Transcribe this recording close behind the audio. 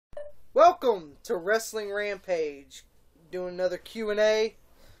Welcome to Wrestling Rampage. Doing another Q&A.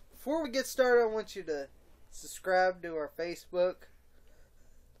 Before we get started, I want you to subscribe to our Facebook.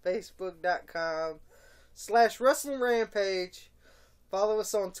 Facebook.com/Wrestling Rampage. Follow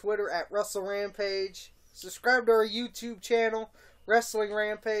us on Twitter at Wrestle Rampage. Subscribe to our YouTube channel, Wrestling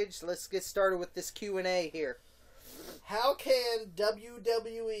Rampage. Let's get started with this Q&A here. How can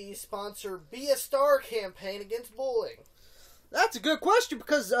WWE sponsor Be a Star campaign against bullying? That's a good question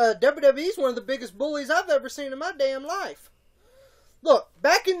because WWE is one of the biggest bullies I've ever seen in my damn life. Look,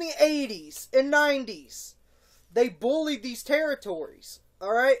 back in the 80s and 90s, they bullied these territories,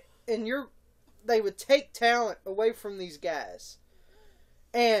 alright? And they would take talent away from these guys.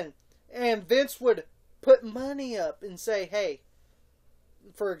 And Vince would put money up and say, hey,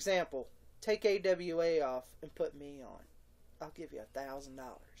 for example, take AWA off and put me on. I'll give you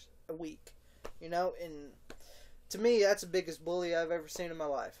 $1,000 a week. You know, and to me, that's the biggest bully I've ever seen in my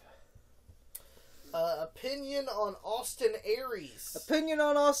life. Opinion on Austin Aries. Opinion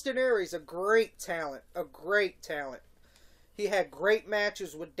on Austin Aries. A great talent. A great talent. He had great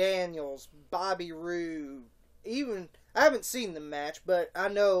matches with Daniels, Bobby Roode. I haven't seen the match, but I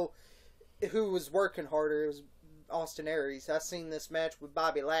know who was working harder. It was Austin Aries. I seen this match with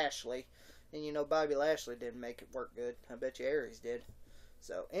Bobby Lashley. And you know, Bobby Lashley didn't make it work good. I bet you Aries did.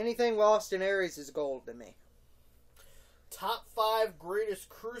 So, anything with Austin Aries is gold to me. Top 5 greatest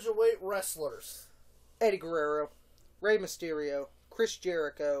cruiserweight wrestlers. Eddie Guerrero, Rey Mysterio, Chris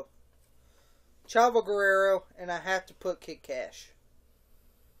Jericho, Chavo Guerrero, and I have to put Kid Cash.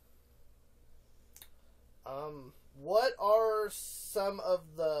 What are some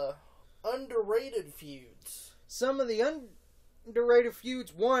of the underrated feuds? Some of the underrated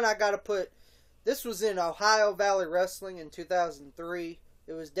feuds. One, I gotta put. This was in Ohio Valley Wrestling in 2003.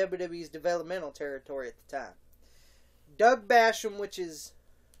 It was WWE's developmental territory at the time. Doug Basham, which is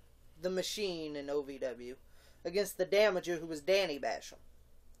the Machine in OVW, against the Damager, who was Danny Basham.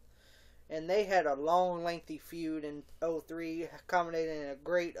 And they had a long, lengthy feud in 2003, culminating in a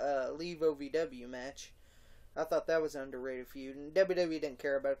great Leave OVW match. I thought that was an underrated feud, and WWE didn't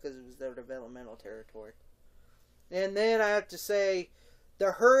care about it because it was their developmental territory. And then I have to say,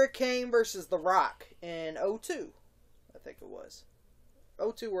 the Hurricane versus The Rock in 2002, I think it was.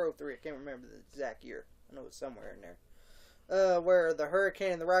 2002 or 2003, I can't remember the exact year. I know it's somewhere in there. Where the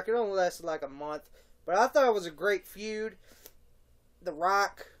Hurricane and The Rock, it only lasted like a month. But I thought it was a great feud. The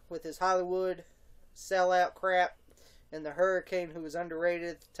Rock with his Hollywood sellout crap. And the Hurricane, who was underrated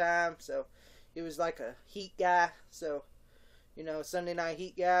at the time. So, he was like a Heat guy. So, you know, Sunday Night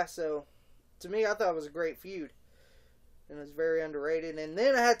Heat guy. So, to me, I thought it was a great feud. And it was very underrated. And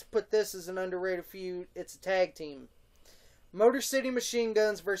then I had to put this as an underrated feud. It's a tag team. Motor City Machine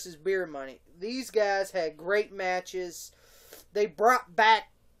Guns versus Beer Money. These guys had great matches. They brought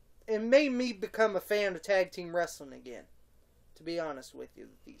back and made me become a fan of tag team wrestling again. To be honest with you,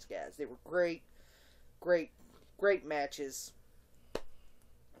 these guys. They were great matches.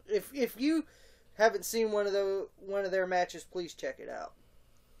 If you haven't seen one of their matches, please check it out.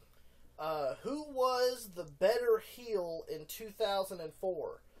 Who was the better heel in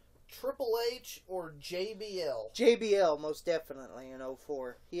 2004? Triple H or JBL? JBL, most definitely, in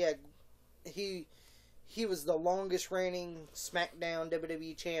 2004. He was the longest reigning SmackDown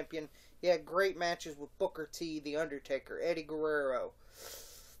WWE champion. He had great matches with Booker T, The Undertaker, Eddie Guerrero.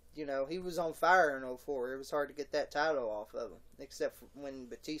 You know, he was on fire in 2004. It was hard to get that title off of him. Except for when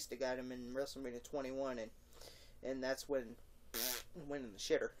Batista got him in WrestleMania 21. And that's when winning the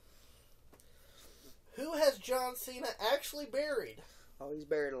shitter. Who has John Cena actually buried? Oh, he's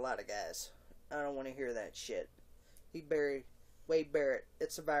buried a lot of guys. I don't want to hear that shit. He buried Wade Barrett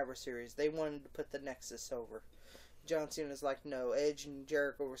at Survivor Series. They wanted to put the Nexus over. John Cena's like, no. Edge and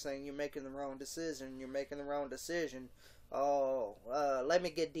Jericho were saying, you're making the wrong decision. You're making the wrong decision. Oh, let me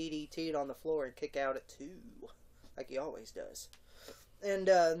get DDT'd on the floor and kick out at 2. Like he always does. And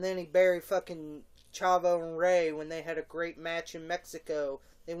then he buried fucking Chavo and Rey when they had a great match in Mexico.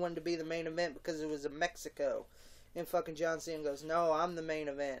 They wanted to be the main event because it was in Mexico. And fucking John Cena goes, no, I'm the main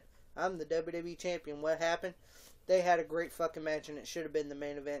event. I'm the WWE champion. What happened? They had a great fucking match and it should have been the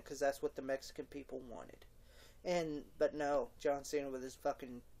main event because that's what the Mexican people wanted. But no, John Cena with his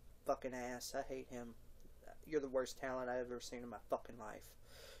fucking ass. I hate him. You're the worst talent I've ever seen in my fucking life.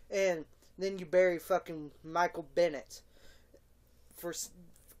 And then you bury fucking Michael Bennett because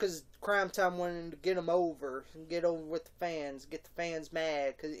Crime Time wanted to get him over and get over with the fans, get the fans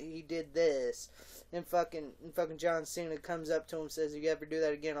mad because he did this. And fucking John Cena comes up to him and says, if you ever do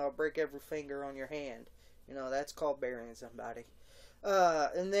that again, I'll break every finger on your hand. You know, that's called burying somebody.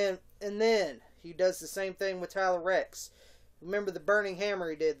 And then he does the same thing with Tyler Rex. Remember the burning hammer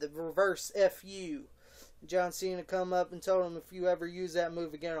he did, the reverse FU. John Cena come up and told him, if you ever use that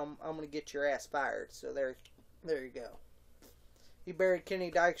move again, I'm going to get your ass fired. So there you go. He buried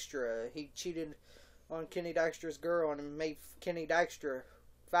Kenny Dykstra. He cheated on Kenny Dykstra's girl and made Kenny Dykstra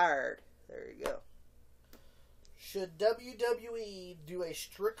fired. There you go. Should WWE do a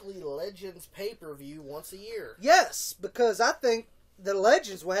Strictly Legends pay-per-view once a year? Yes, because I think the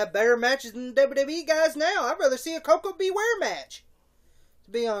Legends will have better matches than the WWE guys now. I'd rather see a Coco Beware match, to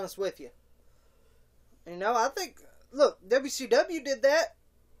be honest with you. You know, I think, look, WCW did that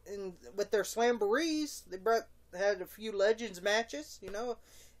with their Slamborees. They had a few Legends matches, you know.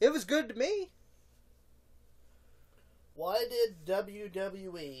 It was good to me. Why did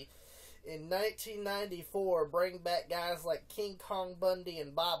WWE in 1994 bring back guys like King Kong Bundy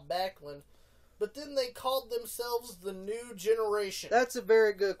and Bob Backlund, but then they called themselves the New Generation? That's a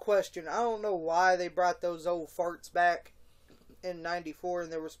very good question. I don't know why they brought those old farts back in 94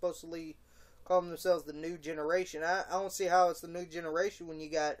 and they were supposed to call themselves the New Generation. I don't see how it's the New Generation when you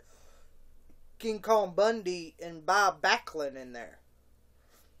got King Kong Bundy and Bob Backlund in there.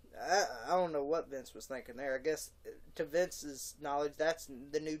 I don't know what Vince was thinking there. I guess, to Vince's knowledge, that's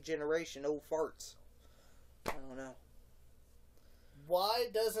the New Generation, old farts. I don't know. Why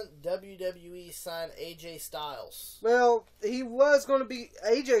doesn't WWE sign AJ Styles? Well, he was going to be...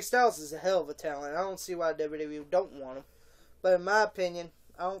 AJ Styles is a hell of a talent. I don't see why WWE don't want him. But in my opinion,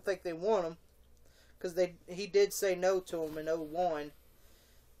 I don't think they want him. Because he did say no to him in 2001.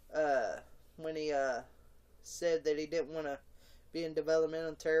 When he said that he didn't want to be in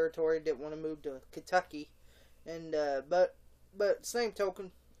developmental territory, didn't want to move to Kentucky. And but same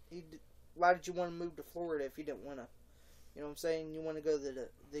token, why did you want to move to Florida if you didn't want to? You know what I'm saying? You want to go to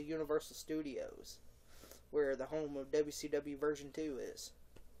the Universal Studios, where the home of WCW version 2 is.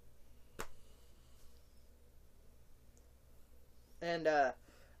 And I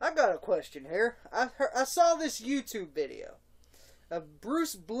got a question here. I saw this YouTube video of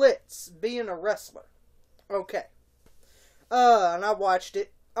Bruce Blitz being a wrestler. Okay. And I watched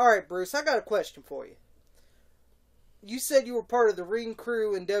it. Alright, Bruce, I got a question for you. You said you were part of the ring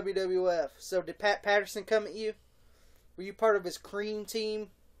crew in WWF. So did Pat Patterson come at you? Were you part of his cream team?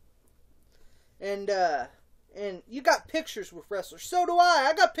 And you got pictures with wrestlers. So do I.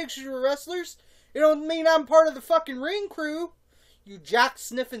 I got pictures with wrestlers. It don't mean I'm part of the fucking ring crew. You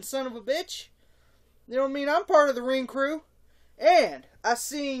jock-sniffing son of a bitch. You don't mean I'm part of the ring crew. And I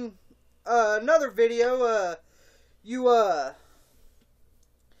seen another video. You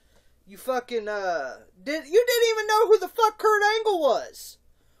fucking didn't even know who the fuck Kurt Angle was.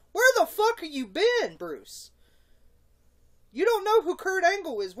 Where the fuck have you been, Bruce? You don't know who Kurt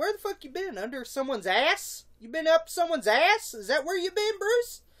Angle is. Where the fuck you been? Under someone's ass? You been up someone's ass? Is that where you been,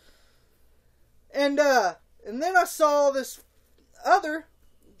 Bruce? And then I saw this other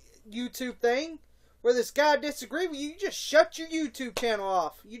YouTube thing where this guy disagreed with you. You just shut your YouTube channel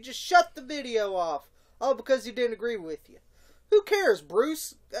off. You just shut the video off. All because he didn't agree with you. Who cares,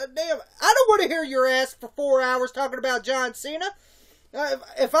 Bruce? God damn, I don't want to hear your ass for 4 hours talking about John Cena.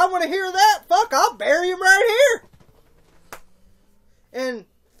 If I want to hear that, fuck, I'll bury him right here. And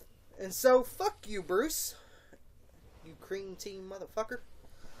so, fuck you, Bruce. You cream team motherfucker.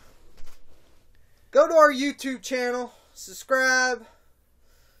 Go to our YouTube channel. Subscribe.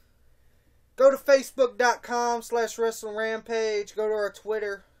 Go to Facebook.com/WrestlingRampage. Go to our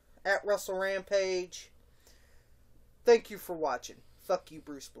Twitter @WrestleRampage. Thank you for watching. Fuck you,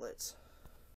 Bruce Blitz.